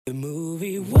The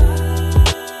movie Wire.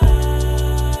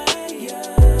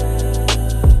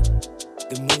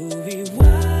 The movie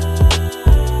Wire.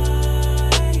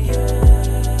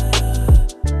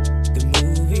 The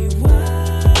movie Wire.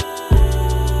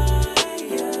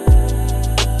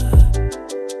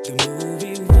 The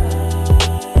movie Wire.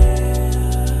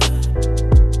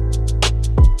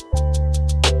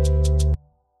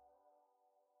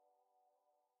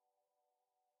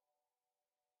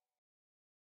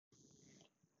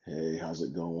 Hey, how's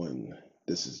it going?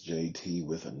 This is JT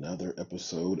with another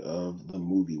episode of The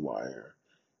Movie Wire.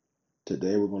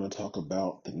 Today we're going to talk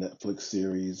about the Netflix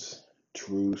series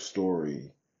True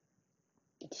Story,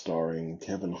 starring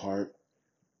Kevin Hart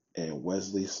and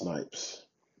Wesley Snipes.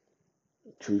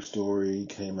 True Story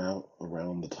came out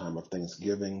around the time of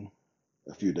Thanksgiving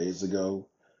a few days ago,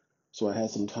 so I had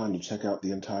some time to check out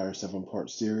the entire seven-part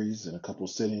series in a couple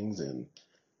sittings, and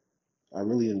I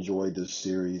really enjoyed this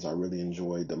series. I really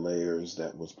enjoyed the layers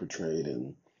that was portrayed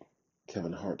in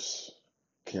Kevin Hart's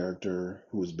character,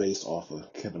 who was based off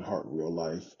of Kevin Hart in real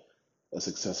life, a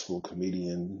successful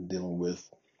comedian dealing with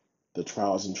the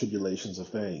trials and tribulations of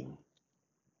fame.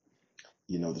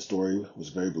 The story was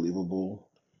very believable,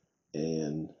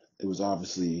 and it was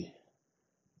obviously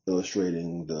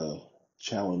illustrating the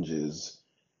challenges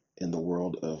in the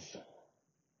world of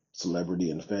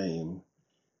celebrity and fame.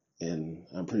 And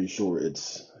I'm pretty sure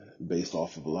it's based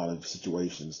off of a lot of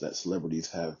situations that celebrities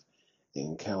have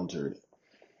encountered.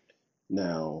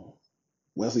 Now,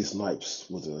 Wesley Snipes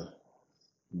was a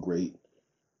great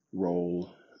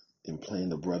role in playing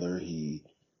the brother. He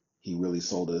really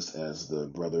sold us as the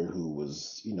brother who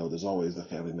was, there's always a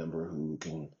family member who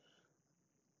can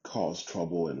cause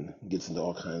trouble and gets into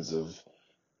all kinds of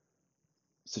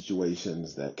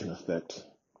situations that can affect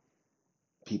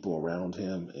people around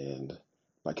him. And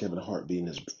by Kevin Hart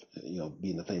being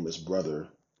being the famous brother,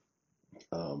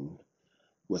 um,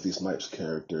 Wesley Snipes'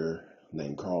 character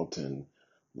named Carlton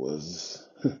was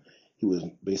he was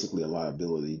basically a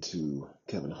liability to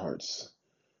Kevin Hart's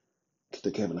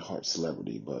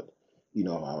celebrity. But you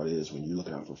know how it is when you're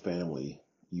looking out for family,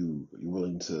 you're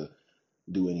willing to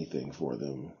do anything for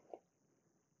them.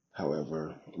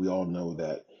 However, we all know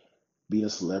that being a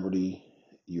celebrity,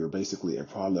 you're basically a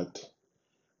product,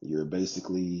 you're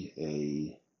basically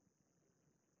a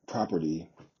property,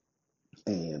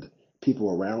 and people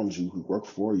around you who work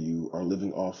for you are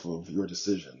living off of your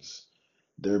decisions.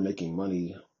 They're making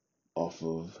money off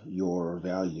of your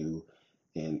value,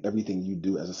 and everything you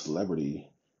do as a celebrity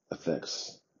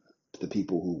affects the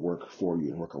people who work for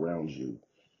you and work around you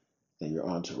and your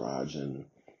entourage. And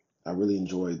I really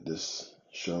enjoyed this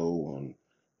show on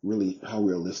really how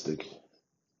realistic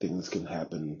things can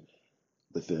happen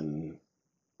within,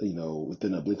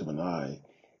 within a blink of an eye.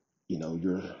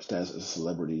 Your status as a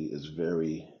celebrity is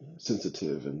very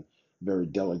sensitive and very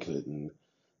delicate. And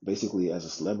basically, as a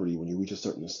celebrity, when you reach a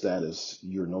certain status,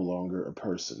 you're no longer a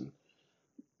person,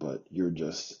 but you're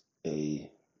just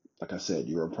like I said,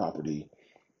 you're a property.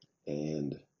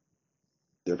 And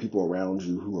there are people around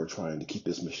you who are trying to keep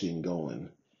this machine going.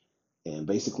 And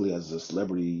basically, as a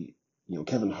celebrity,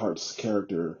 Kevin Hart's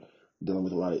character dealing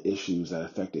with a lot of issues that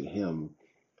affected him,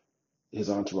 his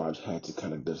entourage had to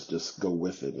kind of just go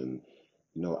with it. And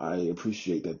I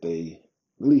appreciate that they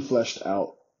really fleshed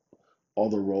out all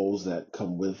the roles that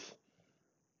come with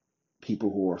people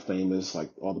who are famous,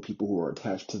 like all the people who are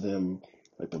attached to them,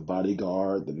 like the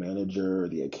bodyguard, the manager,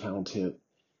 the accountant,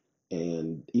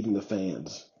 and even the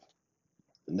fans.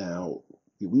 Now,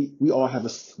 we all have a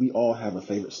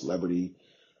favorite celebrity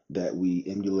that we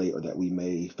emulate or that we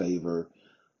may favor.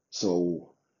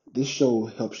 So this show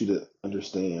helps you to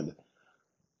understand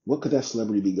what could that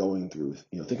celebrity be going through.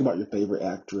 Think about your favorite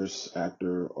actress,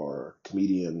 actor, or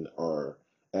comedian or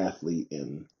athlete,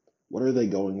 and what are they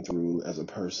going through as a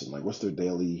person? Like, what's their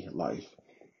daily life?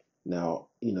 Now,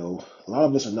 a lot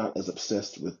of us are not as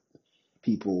obsessed with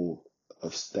people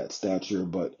of that stature,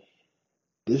 but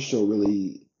this show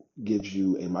really gives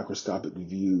you a microscopic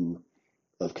view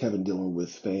of Kevin dealing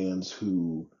with fans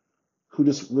who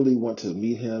just really want to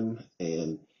meet him,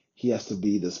 and he has to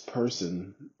be this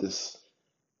person, this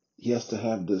he has to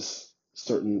have this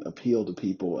certain appeal to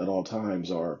people at all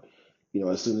times, or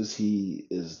as soon as he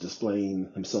is displaying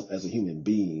himself as a human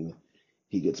being,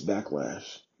 he gets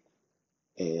backlash.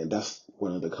 And that's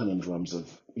one of the conundrums of,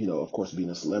 of course,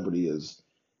 being a celebrity is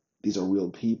these are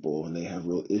real people and they have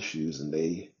real issues, and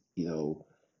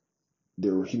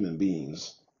they're human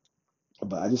beings.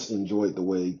 But I just enjoyed the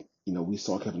way, we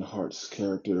saw Kevin Hart's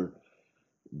character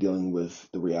dealing with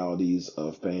the realities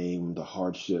of fame, the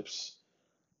hardships.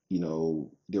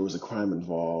 There was a crime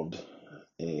involved,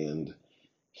 and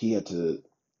he had to,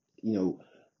 you know,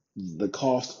 the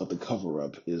cost of the cover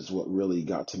up is what really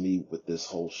got to me with this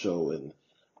whole show, and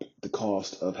the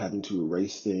cost of having to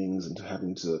erase things and to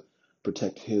having to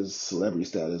protect his celebrity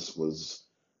status was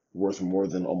worth more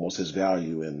than almost his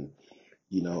value. And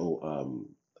you know,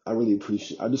 I really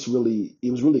appreciate. I just really,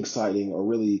 it was really exciting or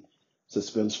really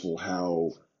suspenseful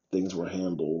how things were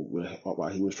handled while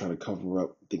he was trying to cover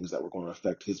up things that were going to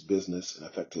affect his business and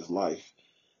affect his life.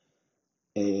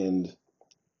 And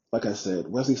like I said,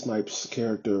 Wesley Snipes'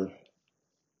 character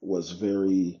was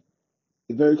very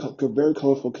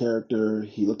colorful character.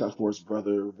 He looked out for his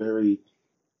brother. Very,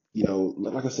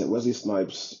 like I said, Wesley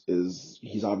Snipes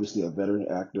he's obviously a veteran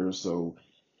actor, so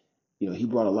he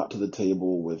brought a lot to the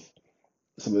table with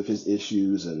some of his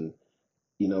issues, and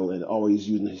always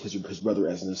using his brother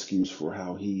as an excuse for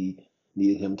how he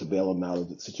needed him to bail him out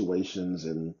of situations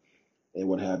and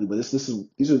what have you. But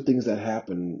these are things that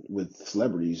happen with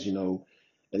celebrities, and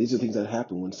these are things that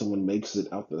happen when someone makes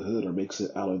it out the hood or makes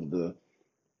it out of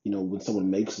when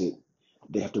someone makes it,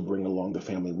 they have to bring along the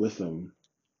family with them,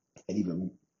 and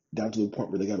even down to the point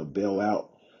where they got to bail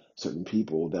out certain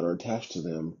people that are attached to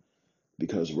them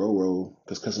because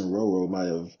cousin Roro might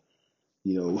have,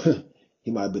 you know,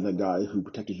 he might have been a guy who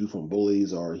protected you from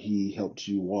bullies, or he helped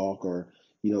you walk, or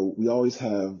we always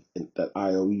have that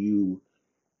IOU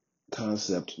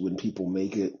concept when people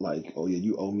make it like, oh yeah,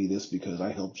 you owe me this because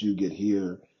I helped you get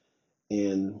here.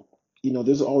 And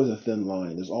there's always a thin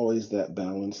line. There's always that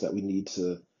balance that we need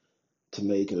to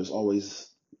make. And there's always,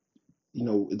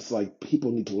 it's like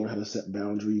people need to learn how to set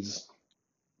boundaries,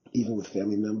 even with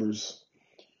family members.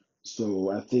 So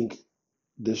I think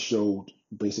this show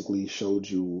basically showed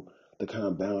you the kind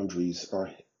of boundaries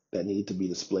that need to be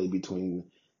displayed between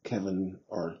Kevin,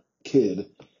 or Kid,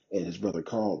 and his brother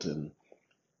Carlton.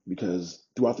 Because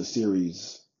throughout the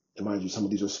series, and mind you, some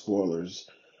of these are spoilers.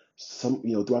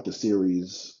 Throughout the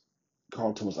series,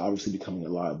 Carlton was obviously becoming a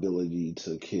liability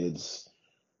to Kid's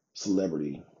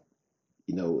celebrity.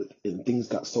 And things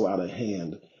got so out of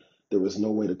hand, there was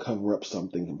no way to cover up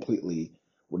something completely.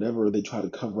 Whenever they tried to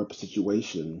cover up a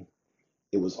situation,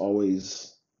 it was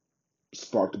always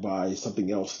sparked by something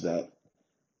else that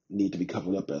needed to be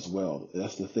covered up as well.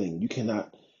 That's the thing. You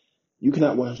cannot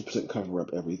 100% cover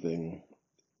up everything.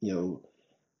 You know,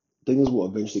 Things will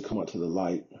eventually come out to the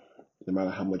light, no matter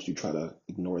how much you try to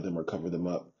ignore them or cover them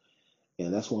up.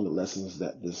 And that's one of the lessons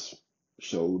that this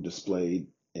show displayed.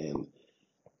 And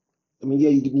I mean, yeah,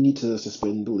 you need to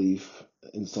suspend belief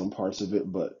in some parts of it,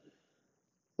 but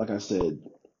like I said,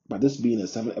 by this being a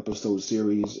 7 episode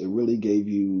series, it really gave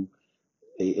you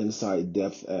a inside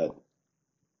depth at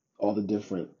all the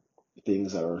different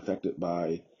things that are affected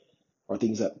by, or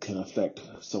things that can affect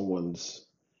someone's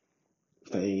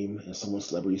fame and someone's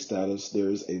celebrity status.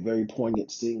 There's a very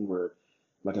poignant scene where,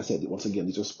 like I said, once again,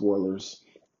 these are spoilers.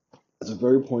 There's a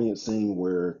very poignant scene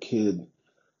where Kevin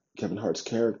Hart's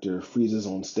character freezes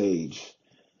on stage,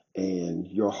 and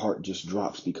your heart just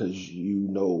drops because you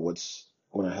know what's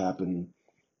going to happen,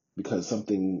 because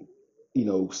someone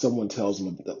tells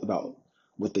him about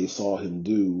what they saw him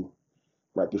do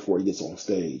right before he gets on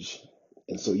stage.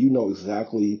 And so you know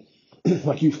exactly,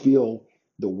 like you feel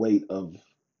the weight of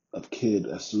Kid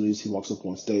as soon as he walks up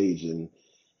on stage, and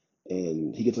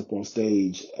he gets up on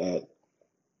stage at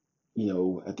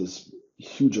this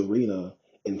huge arena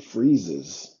and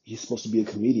freezes. He's supposed to be a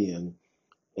comedian,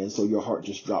 and so your heart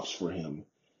just drops for him.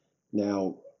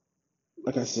 Now,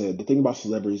 like I said, the thing about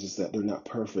celebrities is that they're not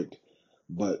perfect,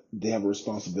 but they have a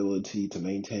responsibility to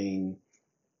maintain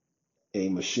a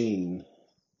machine,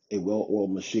 a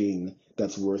well-oiled machine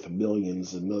that's worth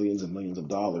millions and millions and millions of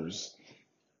dollars.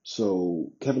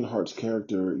 So Kevin Hart's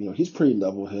character, he's pretty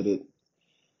level-headed.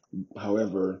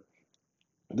 However,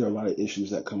 there are a lot of issues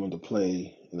that come into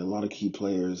play, and a lot of key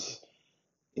players,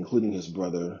 including his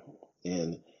brother,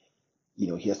 and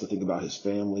he has to think about his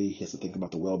family. He has to think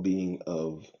about the well-being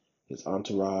of his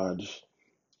entourage.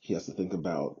 He has to think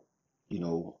about,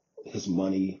 his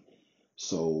money.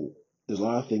 So there's a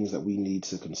lot of things that we need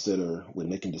to consider when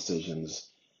making decisions.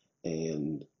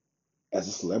 And as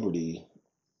a celebrity,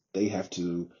 they have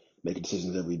to make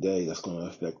decisions every day that's going to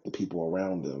affect the people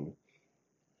around them.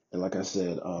 And like I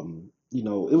said,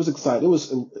 it was exciting.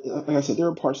 Like I said, there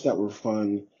were parts that were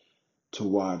fun to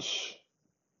watch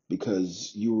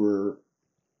because you were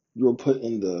put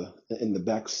in the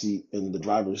back seat, in the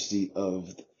driver's seat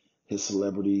of his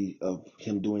celebrity, of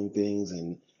him doing things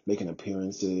and making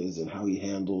appearances, and how he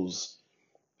handles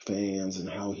fans and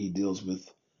how he deals with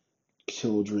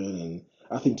children. And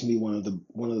I think, to me, one of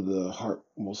the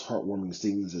most heartwarming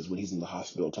scenes is when he's in the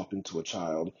hospital talking to a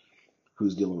child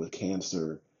who's dealing with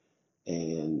cancer.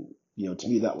 And to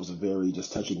me, that was a very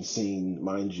just touching scene.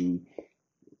 Mind you,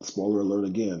 spoiler alert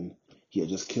again, he had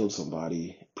just killed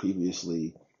somebody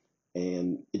previously,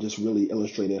 and it just really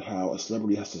illustrated how a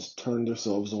celebrity has to turn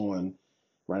themselves on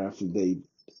right after they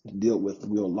deal with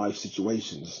real life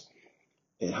situations.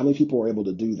 And how many people are able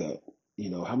to do that?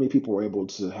 How many people are able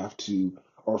to have to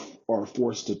or are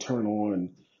forced to turn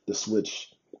on the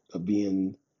switch of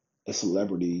being a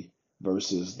celebrity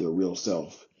versus their real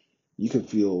self? You can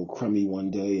feel crummy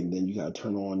one day and then you got to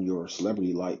turn on your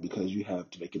celebrity light because you have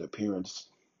to make an appearance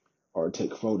or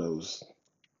take photos.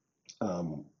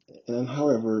 Um, and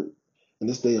however, in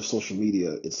this day of social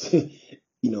media, it's in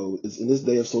this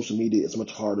day of social media, it's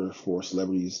much harder for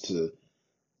celebrities to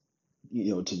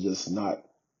just not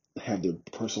have their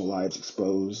personal lives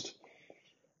exposed.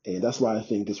 And that's why I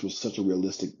think this was such a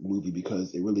realistic movie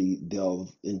because it really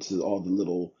delved into all the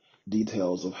little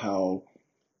details of how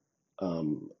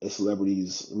a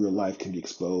celebrity's real life can be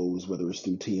exposed, whether it's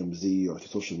through TMZ or through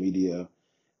social media.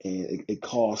 And it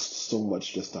costs so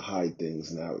much just to hide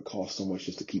things now. It costs so much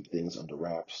just to keep things under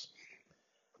wraps.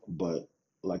 But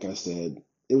like I said,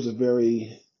 it was a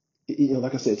very,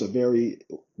 like I said, it's a very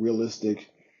realistic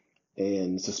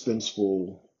and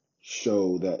suspenseful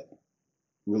show that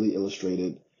really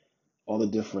illustrated all the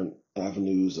different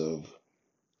avenues of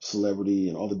celebrity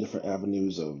and all the different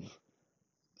avenues of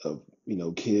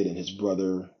kid and his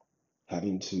brother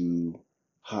having to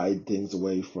hide things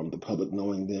away from the public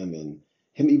knowing them, and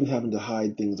him even having to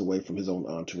hide things away from his own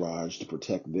entourage to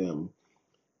protect them.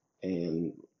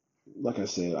 And like I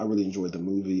said, I really enjoyed the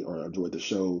movie, or I enjoyed the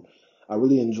show. I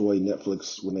really enjoy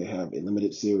Netflix when they have a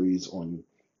limited series on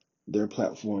their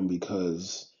platform,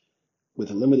 because with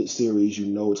a limited series,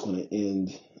 it's going to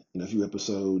end in a few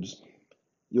episodes.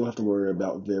 You don't have to worry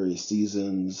about various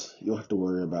seasons. You don't have to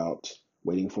worry about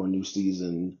waiting for a new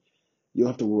season. You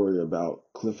don't have to worry about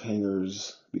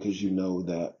cliffhangers, because you know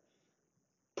that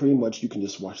pretty much you can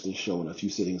just watch this show in a few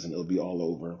sittings and it'll be all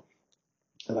over.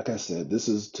 And like I said, this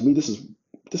is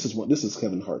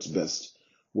Kevin Hart's best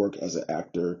work as an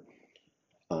actor.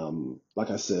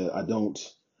 Like I said,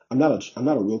 I'm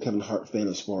not a real Kevin Hart fan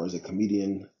as far as a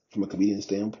comedian from a comedian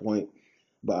standpoint,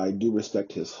 but I do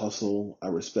respect his hustle. I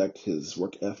respect his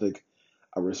work ethic.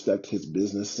 I respect his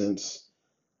business sense.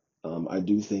 I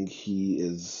do think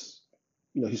he's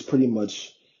pretty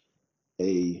much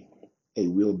a a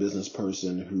real business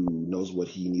person who knows what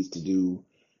he needs to do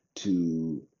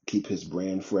to keep his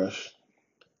brand fresh.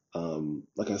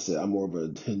 Like I said, I'm more of a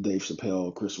Dave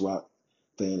Chappelle, Chris Rock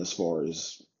fan as far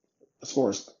as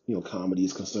comedy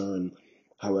is concerned.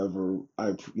 However,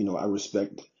 I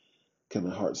respect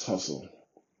Kevin Hart's hustle.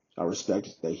 I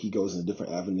respect that he goes into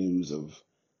different avenues of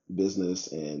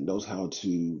business and knows how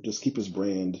to just keep his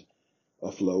brand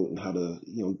afloat, and how to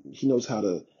he knows how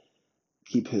to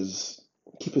keep his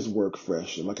work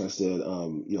fresh. And like I said,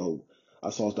 I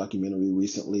saw his documentary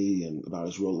recently and about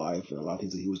his real life and a lot of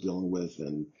things that he was dealing with,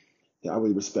 and yeah, I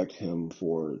really respect him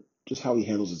for just how he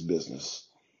handles his business.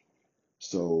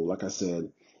 So, like I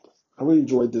said, I really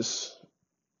enjoyed this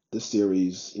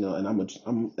series, and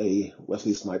I'm a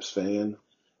Wesley Snipes fan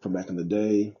from back in the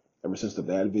day, ever since the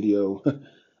Bad video,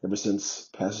 ever since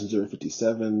Passenger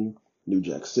 57, New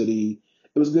Jack City.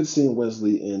 It was good seeing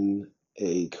Wesley in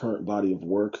a current body of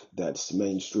work that's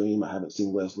mainstream. I haven't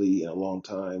seen Wesley in a long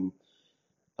time,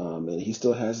 and he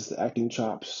still has his acting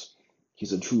chops.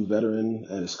 He's a true veteran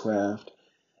at his craft,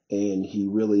 and he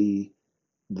really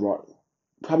brought,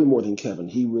 probably more than Kevin,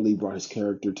 he really brought his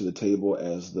character to the table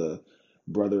as the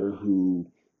brother who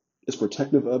is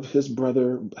protective of his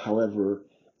brother, however,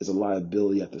 is a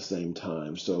liability at the same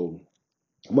time. So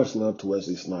much love to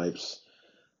Wesley Snipes.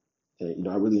 And,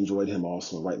 I really enjoyed him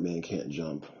also in White Man Can't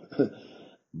Jump.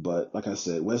 But like I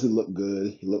said, Wesley looked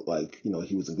good. He looked like,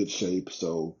 he was in good shape.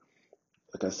 So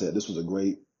like I said, this was a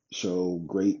great show,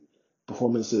 great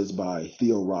performances by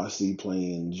Theo Rossi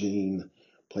playing Gene,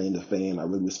 playing the fan. I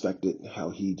really respected how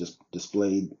he just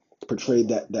portrayed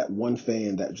that one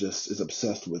fan that just is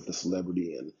obsessed with the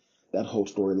celebrity, and that whole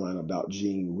storyline about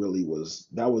Gene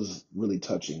that was really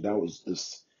touching.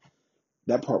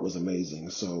 That part was amazing.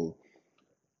 So,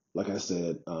 like I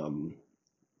said,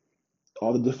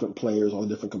 all the different players, all the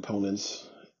different components,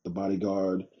 the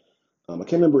bodyguard. I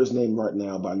can't remember his name right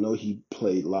now, but I know he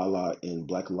played Lala in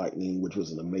Black Lightning, which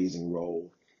was an amazing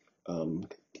role. Um,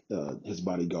 his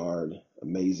bodyguard,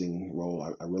 amazing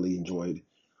role. I really enjoyed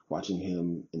watching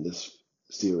him in this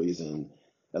series, and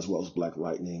as well as Black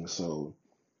Lightning. So,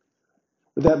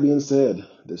 with that being said,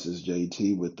 this is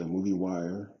JT with the Movie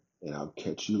Wire, and I'll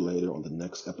catch you later on the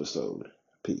next episode.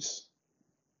 Peace.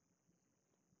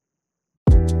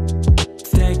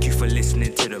 Thank you for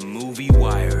listening to the Movie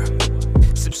Wire.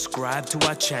 Subscribe to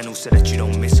our channel so that you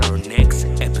don't miss our next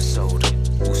episode.